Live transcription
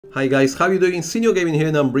Hi guys, how you doing? Senior Gaming here,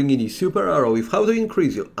 and I'm bringing you Super Arrow with how to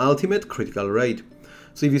increase your ultimate critical rate.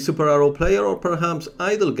 So if you're Super Arrow player or perhaps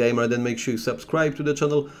idle gamer, then make sure you subscribe to the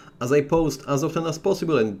channel as I post as often as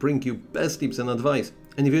possible and bring you best tips and advice.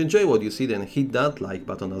 And if you enjoy what you see, then hit that like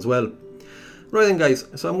button as well. Right then guys,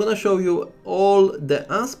 so I'm gonna show you all the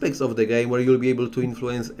aspects of the game where you'll be able to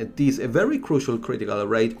influence this a very crucial critical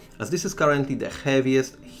rate, as this is currently the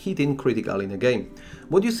heaviest hitting critical in the game.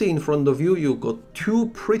 What you see in front of you, you've got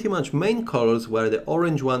two pretty much main colors, where the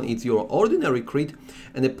orange one is your ordinary crit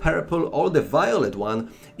and the purple or the violet one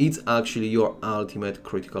is actually your ultimate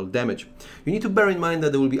critical damage. You need to bear in mind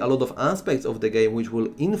that there will be a lot of aspects of the game which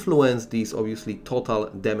will influence this obviously total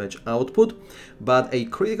damage output, but a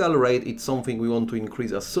critical rate is something we want to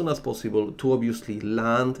increase as soon as possible to obviously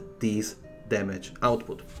land this damage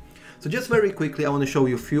output. So just very quickly, I want to show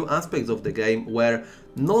you a few aspects of the game where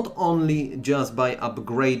not only just by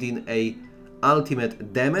upgrading a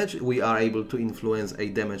ultimate damage we are able to influence a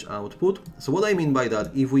damage output. So what I mean by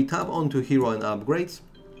that, if we tap onto hero and upgrades,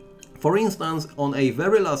 for instance, on a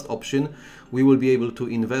very last option, we will be able to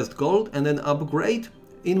invest gold and then upgrade.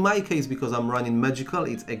 In my case, because I'm running magical,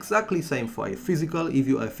 it's exactly same for a physical. If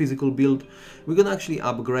you are a physical build, we're gonna actually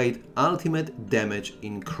upgrade ultimate damage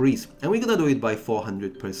increase, and we're gonna do it by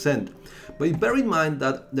 400%. But bear in mind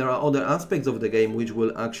that there are other aspects of the game which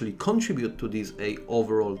will actually contribute to this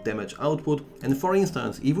overall damage output. And for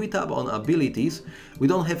instance, if we tap on abilities, we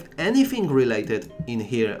don't have anything related in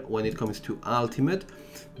here when it comes to ultimate,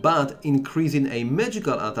 but increasing a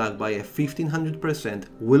magical attack by a 1500%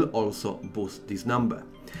 will also boost this number.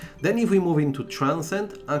 Then if we move into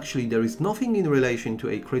Transcend, actually there is nothing in relation to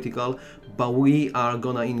a critical, but we are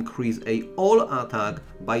gonna increase a all attack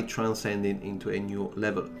by transcending into a new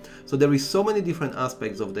level. So there is so many different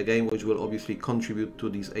aspects of the game which will obviously contribute to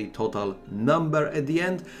this total number at the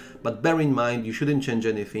end, but bear in mind you shouldn't change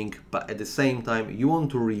anything, but at the same time you want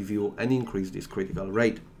to review and increase this critical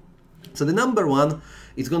rate. So the number one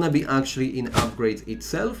is gonna be actually in upgrades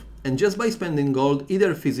itself, and just by spending gold,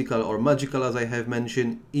 either physical or magical as I have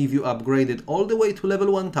mentioned, if you upgrade it all the way to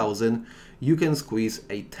level 1000, you can squeeze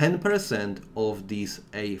a 10% of this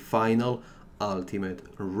final ultimate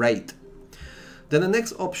rate. Then the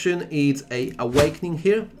next option is a awakening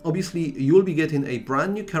here. Obviously you'll be getting a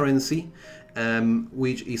brand new currency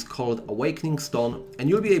which is called Awakening Stone, and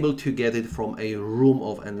you'll be able to get it from a Room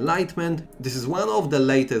of Enlightenment. This is one of the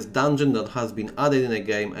latest dungeons that has been added in the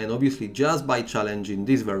game, and obviously just by challenging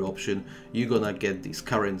this very option you're gonna get this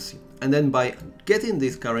currency. And then by getting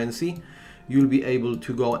this currency you'll be able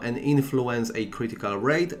to go and influence a critical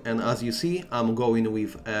rate, and as you see I'm going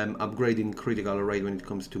with upgrading critical rate when it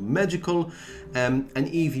comes to magical, and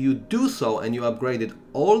if you do so and you upgrade it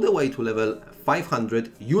all the way to level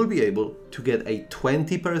 500, you'll be able to get a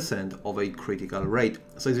 20% of a critical rate.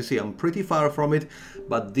 So as you see, I'm pretty far from it,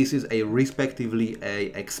 but this is a respectively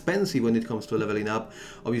expensive when it comes to leveling up.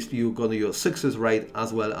 Obviously you're gonna your success rate,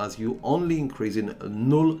 as well as you only increasing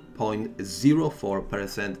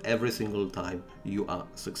 0.04% every single time you are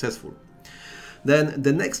successful. Then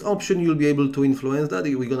the next option you'll be able to influence that,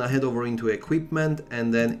 we're gonna head over into equipment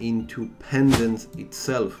and then into pendants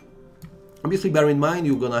itself. Obviously bear in mind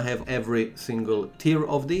you're gonna have every single tier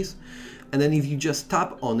of these, and then if you just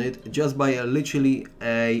tap on it, just by literally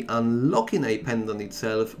unlocking a pendant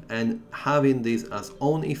itself and having this as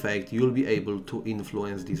own effect, you'll be able to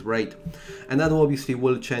influence this rate. And that obviously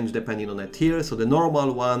will change depending on a tier. So the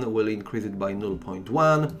normal one will increase it by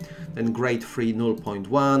 0.1, then grade 3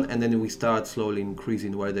 0.1, and then we start slowly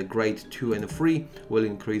increasing where the grade 2 and 3 will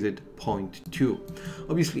increase it 0.2.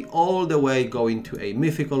 Obviously all the way going to a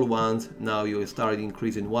mythical ones, now you start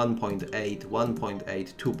increasing 1.8,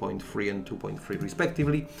 1.8, 2.3 and 2.3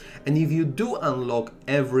 respectively. And if you do unlock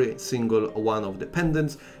every single one of the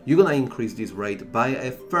pendants, you're gonna increase this rate by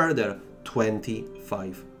a further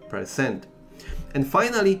 25%. And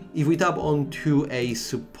finally, if we tap onto a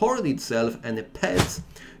support itself and a pets,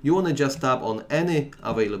 you want to just tap on any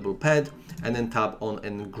available pet and then tap on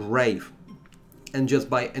engrave. And just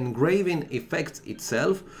by engraving effects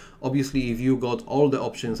itself, obviously if you got all the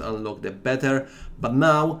options unlocked, the better, but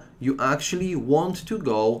now you actually want to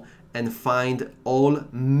go and find all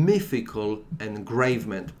mythical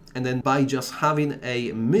engravement. And then by just having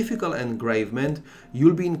a mythical engravement,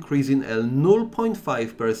 you'll be increasing a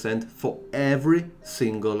 0.5% for every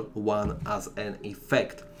single one as an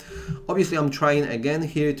effect. Obviously I'm trying again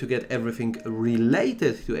here to get everything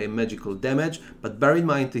related to a magical damage, but bear in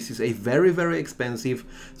mind this is a very expensive,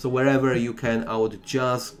 so wherever you can I would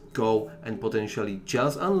just go and potentially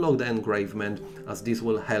just unlock the engravement, as this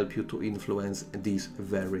will help you to influence this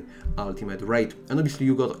very ultimate raid. And obviously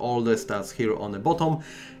you got all the stats here on the bottom.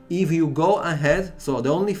 If you go ahead, so the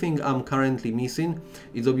only thing I'm currently missing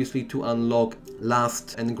is obviously to unlock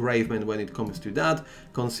last engravement when it comes to that.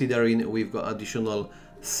 Considering we've got additional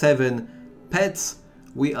 7 pets,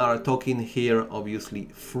 we are talking here obviously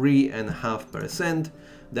 3.5%,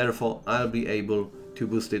 therefore I'll be able to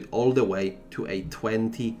boost it all the way to a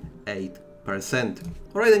 28%.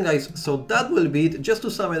 Alright then guys, so that will be it. Just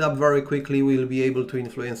to sum it up very quickly, we'll be able to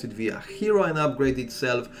influence it via hero and upgrade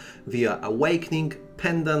itself, via awakening,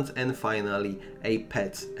 pendant, and finally a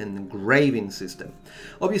pet engraving system.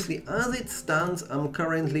 Obviously as it stands I'm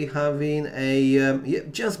currently having a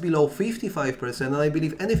just below 55%, and I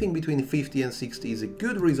believe anything between 50 and 60 is a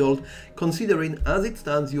good result, considering as it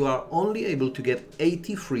stands you are only able to get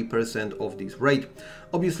 83% of this raid.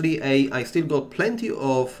 Obviously I still got plenty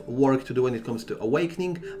of work to do when it comes to awakening.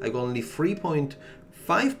 I got only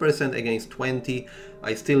 3.5% against 20.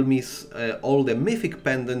 I still miss all the mythic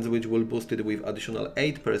pendants, which will boost it with additional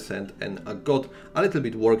 8%, and I got a little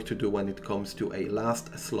bit work to do when it comes to a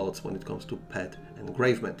last slots when it comes to pet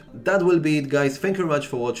engravement. That will be it guys, thank you very much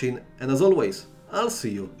for watching, and as always I'll see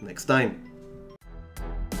you next time.